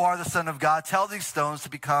 'If you are the Son of God, tell these stones to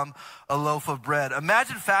become a loaf of bread.'"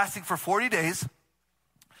 Imagine fasting for 40 days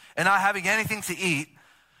and not having anything to eat.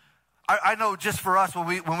 I know just for us,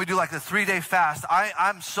 when we do like the 3-day fast,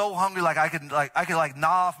 I'm so hungry, like I could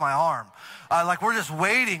gnaw off my arm. Like we're just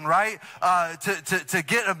waiting, right? To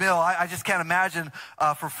get a meal. I just can't imagine,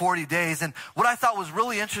 for 40 days. And what I thought was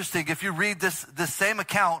really interesting, if you read this same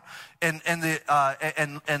account in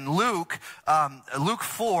Luke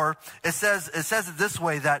 4, it says it this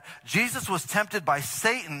way, that Jesus was tempted by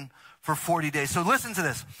Satan for 40 days. So listen to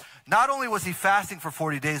this. Not only was he fasting for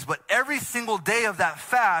 40 days, but every single day of that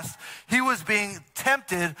fast, he was being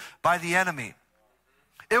tempted by the enemy.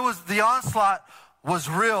 The onslaught was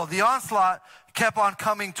real. The onslaught kept on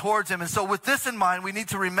coming towards him. And so with this in mind, we need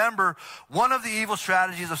to remember one of the evil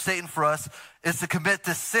strategies of Satan for us is to commit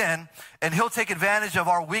this sin, and he'll take advantage of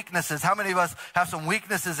our weaknesses. How many of us have some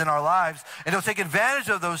weaknesses in our lives? And he'll take advantage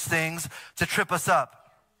of those things to trip us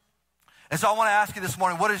up. And so I want to ask you this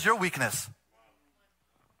morning, what is your weakness?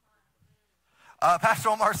 Pastor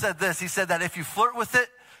Omar said this. He said that if you flirt with it,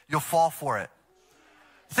 you'll fall for it.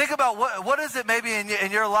 Think about what is it maybe in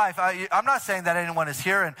your life. I'm not saying that anyone is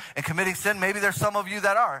here and committing sin. Maybe there's some of you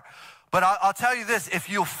that are. But I'll tell you this. If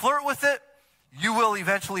you flirt with it, you will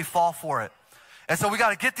eventually fall for it. And so we got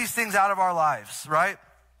to get these things out of our lives, right?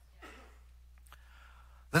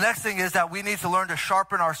 The next thing is that we need to learn to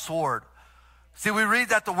sharpen our sword. See, we read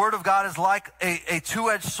that the Word of God is like a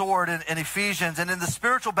two-edged sword in Ephesians. And in the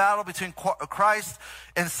spiritual battle between Christ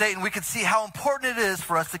and Satan, we can see how important it is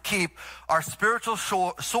for us to keep our spiritual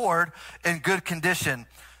sword in good condition.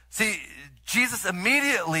 See, Jesus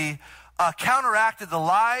immediately counteracted the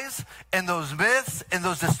lies and those myths and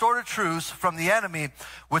those distorted truths from the enemy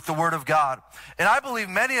with the Word of God. And I believe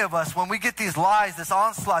many of us, when we get these lies, this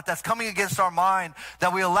onslaught that's coming against our mind,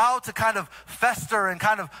 that we allow to kind of fester and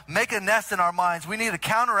kind of make a nest in our minds, we need to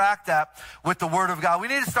counteract that with the Word of God. We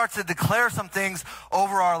need to start to declare some things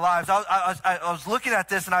over our lives. I was looking at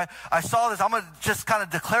this and I saw this. I'm going to just kind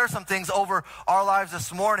of declare some things over our lives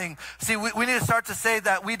this morning. See, we need to start to say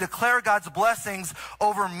that we declare God's blessings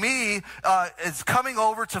over me is coming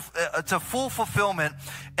over to full fulfillment,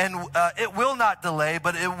 and it will not delay,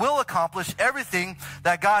 but it will accomplish everything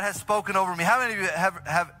that God has spoken over me. How many of you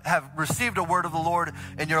have received a word of the Lord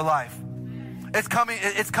in your life? It's coming.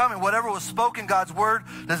 It's coming. Whatever was spoken, God's word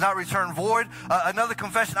does not return void. Another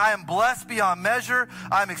confession: I am blessed beyond measure.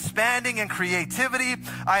 I am expanding in creativity.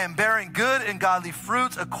 I am bearing good and godly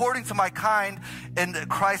fruits according to my kind in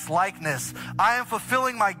Christ likeness. I am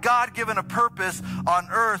fulfilling my God-given purpose on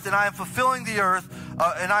earth, and I am fulfilling the earth,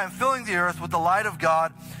 filling the earth with the light of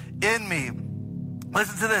God in me.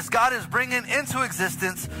 Listen to this. God is bringing into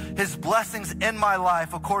existence his blessings in my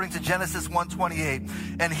life according to Genesis 1:28.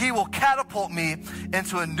 And he will catapult me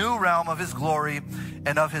into a new realm of his glory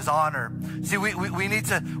and of his honor. See, we need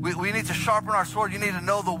to sharpen our sword. You need to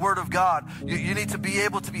know the word of God. You need to be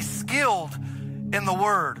able to be skilled in the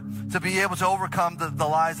word to be able to overcome the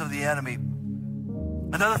lies of the enemy.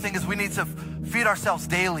 Another thing is we need to feed ourselves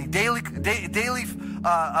daily. Daily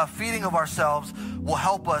feeding of ourselves will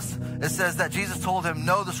help us. It says that Jesus told him,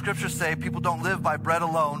 no, the scriptures say people don't live by bread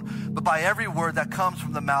alone, but by every word that comes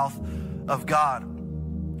from the mouth of God.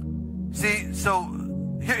 See, so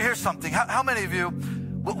here's something. How many of you,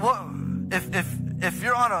 if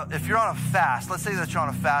you're on a fast, let's say that you're on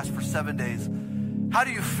a fast for 7 days, how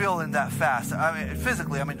do you feel in that fast? I mean,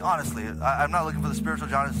 physically, honestly, I'm not looking for the spiritual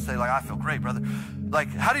John to say, like, I feel great, brother. Like,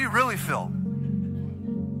 how do you really feel?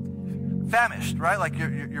 Famished, right? Like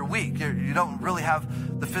you're weak. You don't really have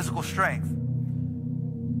the physical strength.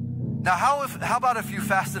 Now, how about if you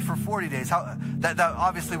fasted for 40 days? That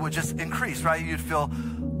obviously would just increase, right? You'd feel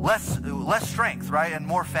less strength, right? And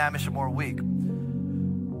more famished and more weak.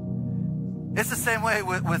 It's the same way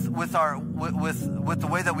with the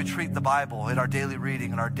way that we treat the Bible in our daily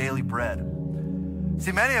reading and our daily bread.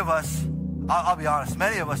 See, many of us, I'll be honest,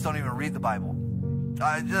 many of us don't even read the Bible.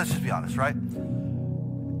 Let's just be honest, right?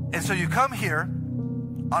 And so you come here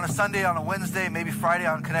on a Sunday, on a Wednesday, maybe Friday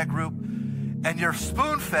on Connect Group, and you're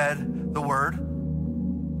spoon-fed the Word.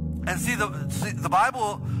 And see, the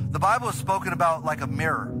Bible is spoken about like a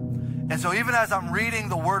mirror. And so even as I'm reading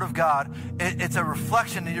the Word of God, it's a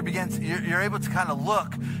reflection, and you're able to kind of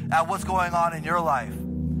look at what's going on in your life.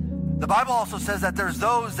 The Bible also says that there's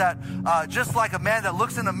those that, just like a man that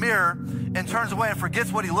looks in a mirror and turns away and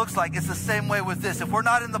forgets what he looks like, it's the same way with this. If we're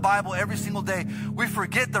not in the Bible every single day, we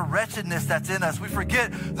forget the wretchedness that's in us. We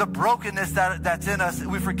forget the brokenness that's in us.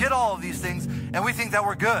 We forget all of these things, and we think that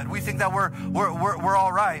we're good. We think that we're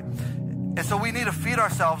all right. And so we need to feed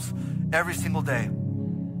ourselves every single day.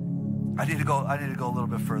 I need to go a little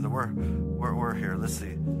bit further. We're here. Let's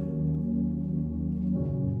see.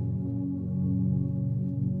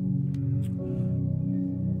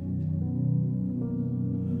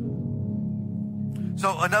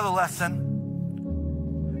 So another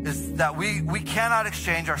lesson is that we cannot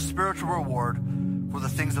exchange our spiritual reward for the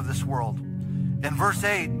things of this world. In verse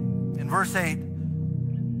 8,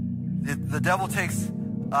 the devil takes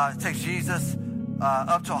Jesus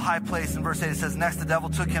up to a high place. In verse 8 it says, next the devil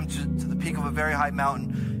took him to the peak of a very high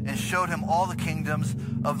mountain and showed him all the kingdoms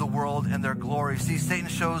of the world and their glory. See, Satan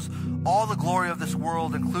shows all the glory of this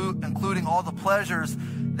world, including all the pleasures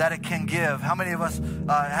that it can give. How many of us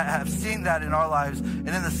have seen that in our lives? And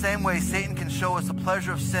in the same way, Satan can show us the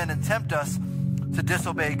pleasure of sin and tempt us to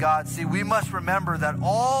disobey God. See, we must remember that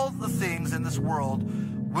all the things in this world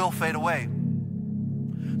will fade away.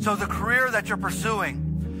 So the career that you're pursuing,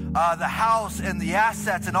 the house and the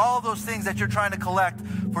assets and all those things that you're trying to collect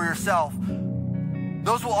for yourself,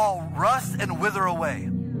 those will all rust and wither away.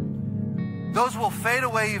 Those will fade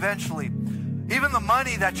away eventually. Even the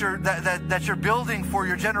money that you're building for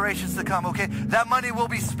your generations to come, okay, that money will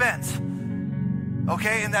be spent,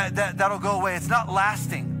 okay, and that'll go away. It's not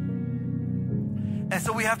lasting. And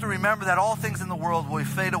so we have to remember that all things in the world will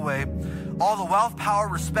fade away. All the wealth, power,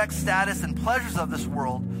 respect, status, and pleasures of this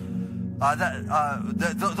world,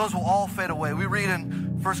 those will all fade away. We read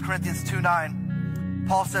in 1 Corinthians 2:9,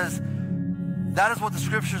 Paul says, that is what the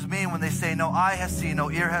scriptures mean when they say, no eye has seen, no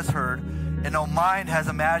ear has heard, and no mind has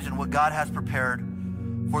imagined what God has prepared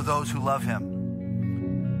for those who love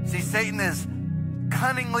him. See, Satan is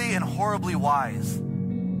cunningly and horribly wise.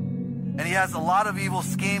 And he has a lot of evil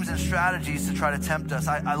schemes and strategies to try to tempt us.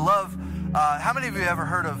 I love, how many of you ever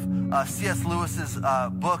heard of C.S. Lewis's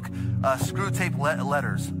book, Screwtape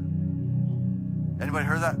Letters? Anybody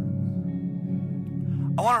heard that?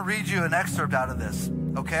 I want to read you an excerpt out of this.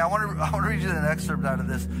 Okay, I want to read you an excerpt out of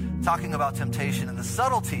this, talking about temptation and the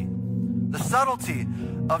subtlety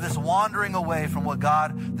of this wandering away from what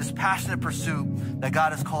God, this passionate pursuit that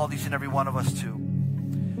God has called each and every one of us to.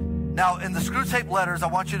 Now, in the Screwtape Letters, I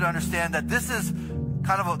want you to understand that this is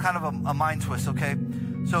kind of a mind twist, okay?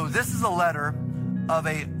 So this is a letter of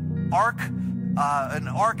an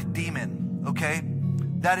arch demon, okay,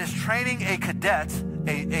 that is training a cadet,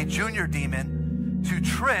 a junior demon, to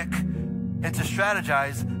trick and to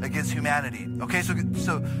strategize against humanity. Okay, so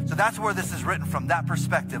that's where this is written from, that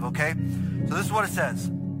perspective, okay? So this is what it says.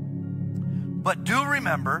 But do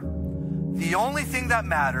remember, the only thing that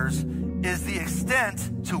matters is the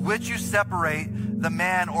extent to which you separate the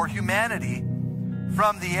man or humanity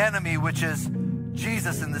from the enemy, which is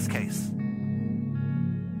Jesus in this case.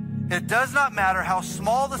 It does not matter how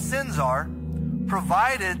small the sins are,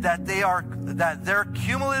 provided that their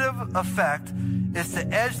cumulative effect is to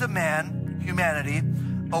edge the man, humanity,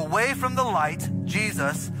 away from the light,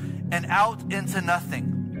 Jesus, and out into nothing.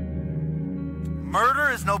 Murder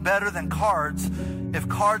is no better than cards if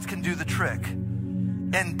cards can do the trick.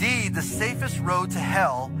 Indeed, the safest road to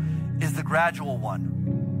hell is the gradual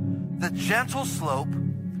one. The gentle slope,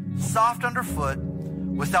 soft underfoot,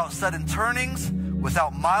 without sudden turnings,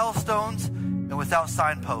 without milestones, and without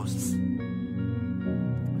signposts.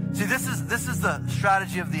 See, this is the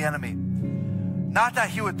strategy of the enemy. Not that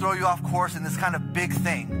he would throw you off course in this kind of big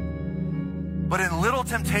thing, but in little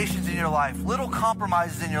temptations in your life, little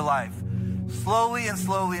compromises in your life, slowly and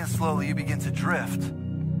slowly and slowly you begin to drift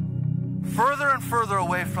further and further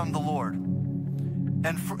away from the Lord,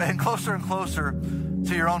 and closer and closer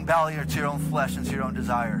to your own belly or to your own flesh and to your own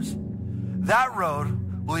desires. That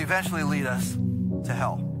road will eventually lead us to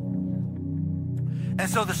hell. And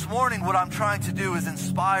so this morning, what I'm trying to do is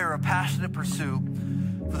inspire a passionate pursuit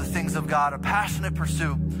for the things of God, a passionate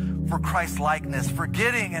pursuit for Christ likeness,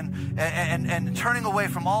 forgetting and turning away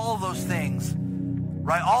from all of those things,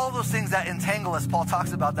 right? All of those things that entangle us. Paul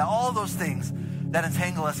talks about that. All of those things that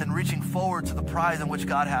entangle us, and reaching forward to the prize in which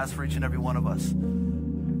God has for each and every one of us.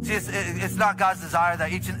 See, it's not God's desire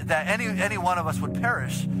that any one of us would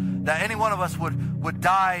perish, that any one of us would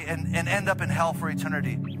die and end up in hell for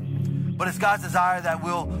eternity. But it's God's desire that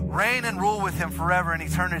we'll reign and rule with him forever in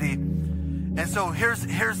eternity. And so here's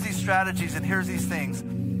these strategies and here's these things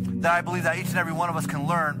that I believe that each and every one of us can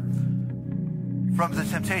learn from the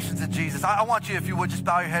temptations of Jesus. I want you, if you would, just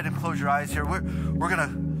bow your head and close your eyes here. We're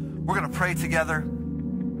gonna pray together.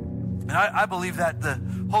 And I believe that the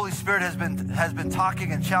Holy Spirit has been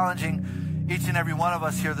talking and challenging each and every one of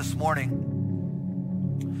us here this morning.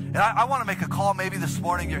 And I want to make a call. Maybe this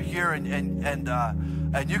morning you're here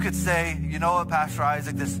and you could say, you know what, Pastor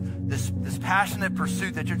Isaac, this passionate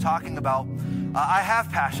pursuit that you're talking about, I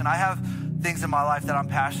have passion. I have things in my life that I'm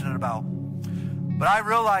passionate about. But I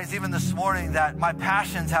realize even this morning that my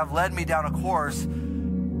passions have led me down a course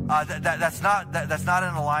that's not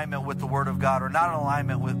in alignment with the Word of God, or not in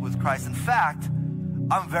alignment with Christ. In fact,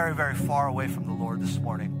 I'm very, very far away from the Lord this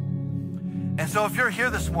morning. And so if you're here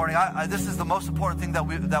this morning, this is the most important thing that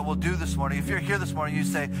we'll do this morning. If you're here this morning, you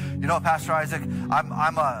say, you know, Pastor Isaac,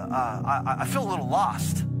 I feel a little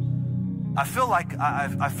lost. I feel like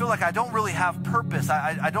I don't really have purpose.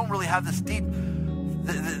 I don't really have this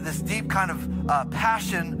deep kind of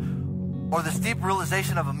passion, or this deep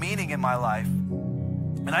realization of a meaning in my life.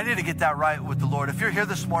 And I need to get that right with the Lord. If you're here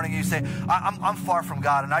this morning and you say, I'm far from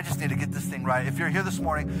God and I just need to get this thing right. If you're here this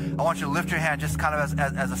morning, I want you to lift your hand just kind of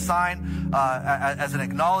as a sign, as an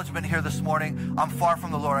acknowledgement here this morning. I'm far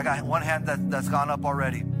from the Lord. I got one hand that's gone up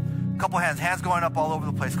already. A couple hands going up all over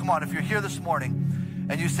the place. Come on, if you're here this morning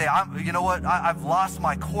and you say, you know what, I've lost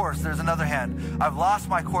my course. There's another hand. I've lost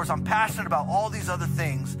my course. I'm passionate about all these other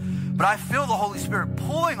things, but I feel the Holy Spirit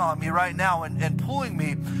pulling on me right now and pulling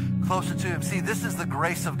me closer to him. See, this is the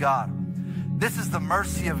grace of God. This is the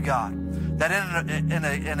mercy of God, that in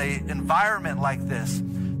an environment like this,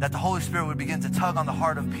 that the Holy Spirit would begin to tug on the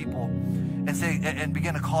heart of people and say, and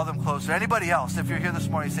begin to call them closer. Anybody else, if you're here this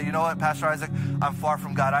morning, say, you know what, Pastor Isaac, I'm far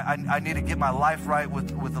from God. I need to get my life right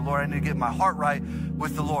with the Lord. I need to get my heart right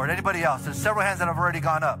with the Lord. Anybody else? There's several hands that have already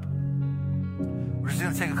gone up. We're just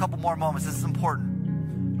going to take a couple more moments. This is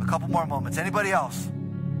important. A couple more moments. Anybody else?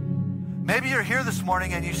 Maybe you're here this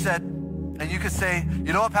morning and you said, and you could say,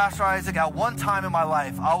 you know what, Pastor Isaac, at one time in my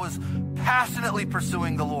life, I was passionately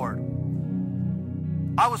pursuing the Lord.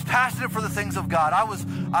 I was passionate for the things of God. I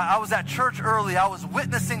was at church early. I was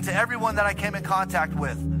witnessing to everyone that I came in contact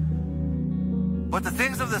with. But the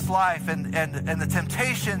things of this life and the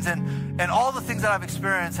temptations and all the things that I've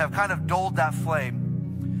experienced have kind of dulled that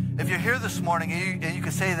flame. If you're here this morning and you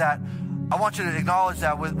can say that, I want you to acknowledge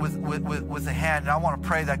that with a hand, and I want to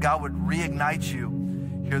pray that God would reignite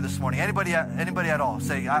you here this morning. Anybody at all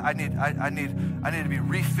say, I need to be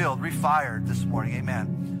refilled, refired this morning.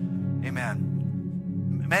 Amen. Amen.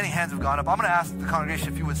 Many hands have gone up. I'm going to ask the congregation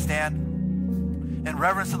if you would stand in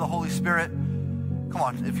reverence to the Holy Spirit. Come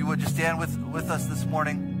on, if you would just stand with us this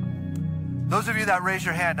morning. Those of you that raised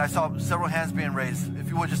your hand, I saw several hands being raised. If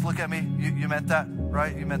you would just look at me, you meant that,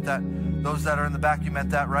 right? You meant that. Those that are in the back, you meant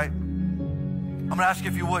that, right? I'm going to ask you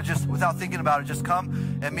if you would, just without thinking about it, just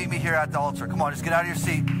come and meet me here at the altar. Come on, just get out of your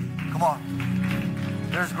seat. Come on.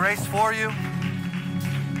 There's grace for you.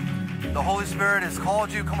 The Holy Spirit has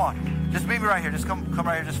called you. Come on. Just meet me right here. Just come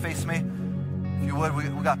right here. Just face me. If you would, we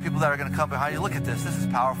got people that are going to come behind you. Look at this. This is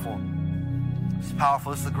powerful. This is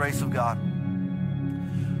powerful. This is the grace of God.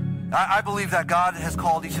 I believe that God has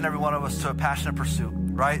called each and every one of us to a passionate pursuit,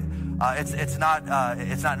 right? It's not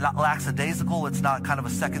lackadaisical. It's not kind of a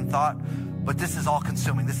second thought, but this is all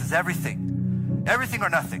consuming. This is everything. Everything or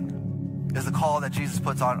nothing is the call that Jesus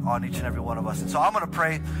puts on each and every one of us. And so I'm going to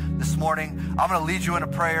pray this morning. I'm going to lead you in a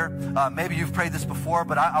prayer. Maybe you've prayed this before,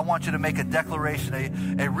 but I want you to make a declaration, a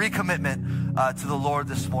recommitment to the Lord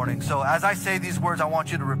this morning. So as I say these words, I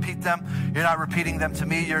want you to repeat them. You're not repeating them to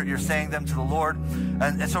me. You're saying them to the Lord.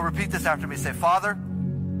 And so repeat this after me. Say, Father,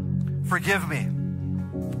 forgive me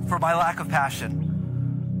for my lack of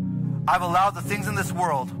passion. I've allowed the things in this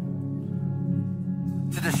world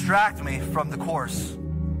to distract me from the course.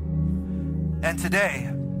 And today,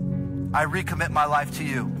 I recommit my life to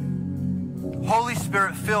you. Holy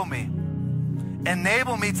Spirit, fill me.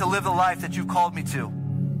 Enable me to live the life that you've called me to.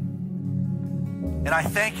 And I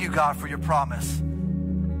thank you, God, for your promise,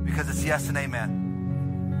 because it's yes and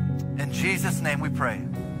amen. In Jesus' name we pray.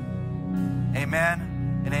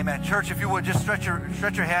 Amen and amen. Church, if you would, just stretch your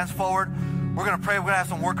hands forward. We're going to pray. We're going to have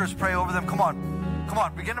some workers pray over them. Come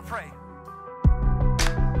on, begin to pray.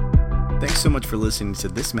 Thanks so much for listening to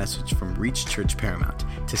this message from Reach Church Paramount.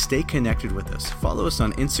 To stay connected with us, follow us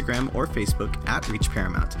on Instagram or Facebook at Reach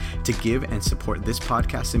Paramount. To give and support this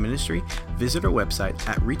podcast and ministry, visit our website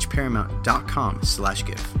at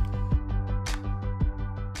reachparamount.com/give.